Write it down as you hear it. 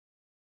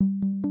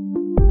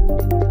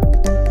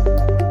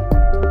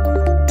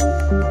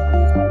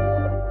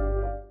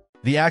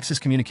The Axis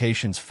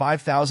Communications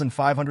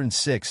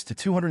 5506 to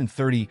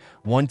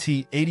 231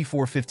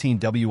 T8415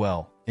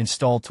 WL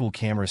installed tool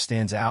camera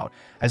stands out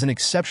as an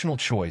exceptional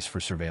choice for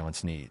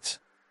surveillance needs.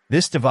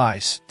 This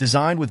device,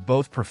 designed with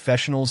both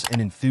professionals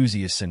and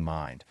enthusiasts in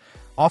mind,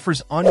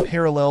 offers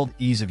unparalleled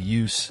ease of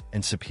use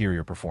and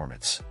superior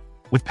performance.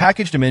 With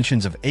package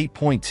dimensions of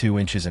 8.2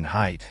 inches in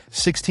height,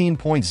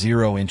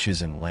 16.0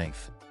 inches in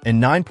length,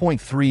 and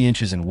 9.3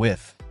 inches in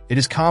width, it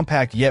is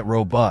compact yet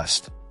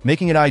robust,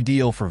 making it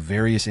ideal for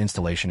various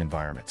installation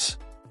environments.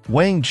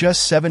 Weighing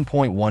just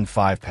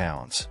 7.15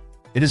 pounds,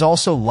 it is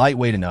also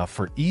lightweight enough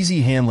for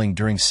easy handling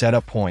during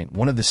setup.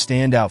 One of the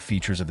standout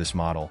features of this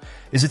model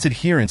is its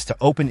adherence to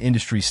open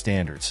industry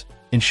standards,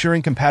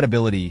 ensuring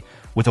compatibility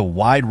with a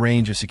wide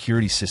range of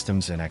security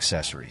systems and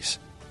accessories.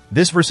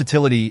 This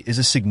versatility is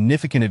a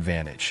significant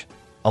advantage,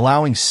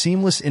 allowing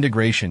seamless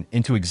integration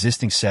into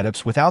existing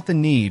setups without the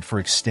need for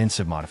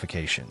extensive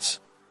modifications.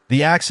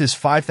 The Axis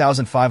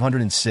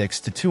 5506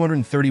 to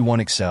 231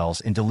 excels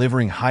in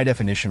delivering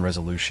high-definition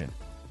resolution,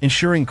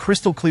 ensuring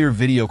crystal-clear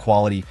video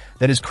quality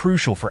that is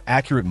crucial for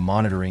accurate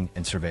monitoring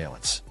and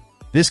surveillance.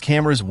 This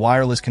camera's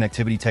wireless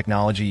connectivity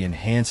technology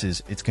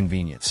enhances its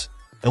convenience,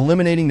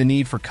 eliminating the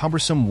need for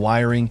cumbersome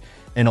wiring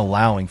and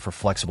allowing for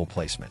flexible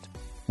placement.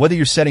 Whether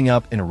you're setting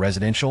up in a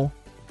residential,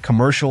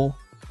 commercial,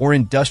 or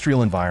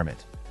industrial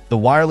environment, the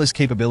wireless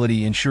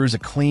capability ensures a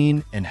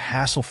clean and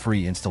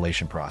hassle-free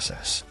installation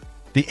process.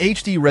 The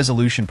HD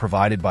resolution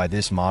provided by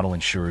this model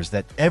ensures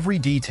that every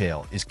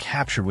detail is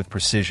captured with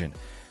precision,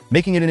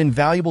 making it an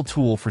invaluable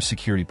tool for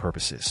security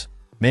purposes.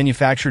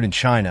 Manufactured in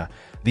China,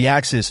 the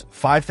Axis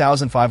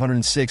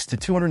 5506 to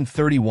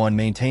 231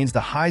 maintains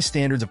the high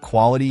standards of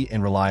quality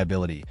and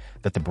reliability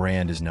that the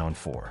brand is known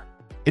for.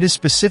 It is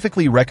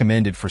specifically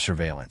recommended for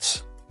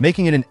surveillance,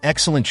 making it an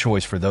excellent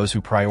choice for those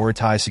who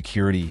prioritize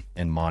security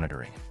and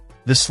monitoring.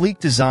 The sleek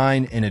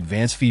design and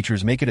advanced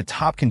features make it a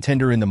top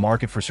contender in the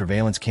market for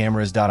surveillance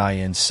cameras.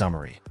 In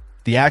summary,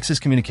 the Axis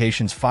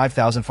Communications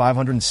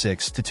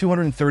 5506 to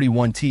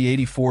 231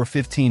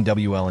 T8415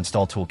 WL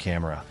install tool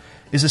camera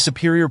is a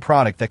superior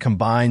product that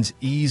combines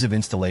ease of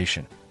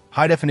installation,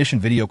 high-definition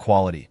video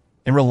quality,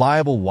 and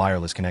reliable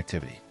wireless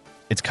connectivity.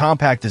 Its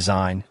compact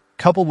design,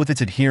 coupled with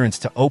its adherence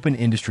to open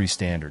industry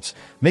standards,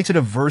 makes it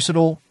a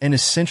versatile and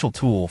essential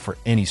tool for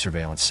any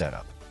surveillance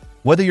setup.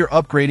 Whether you're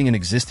upgrading an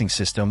existing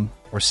system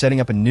or setting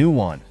up a new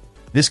one,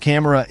 this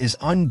camera is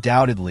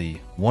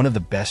undoubtedly one of the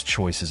best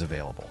choices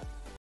available.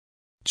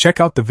 Check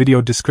out the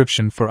video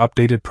description for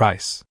updated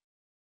price.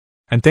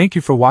 And thank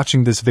you for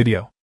watching this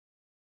video.